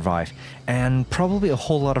to survive, and probably a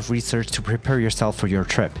whole lot of research to prepare yourself for your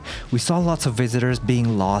trip. We saw lots of visitors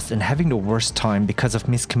being lost and having the worst time because of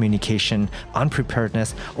miscommunication,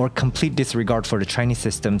 unpreparedness, or complete disregard for the Chinese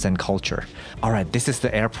systems and culture. Alright, this is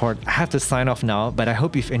the airport. I have to sign off now, but I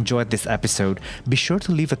hope you've enjoyed this episode. Be sure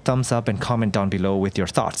to leave a thumbs up and comment down below with your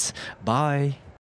thoughts. Bye!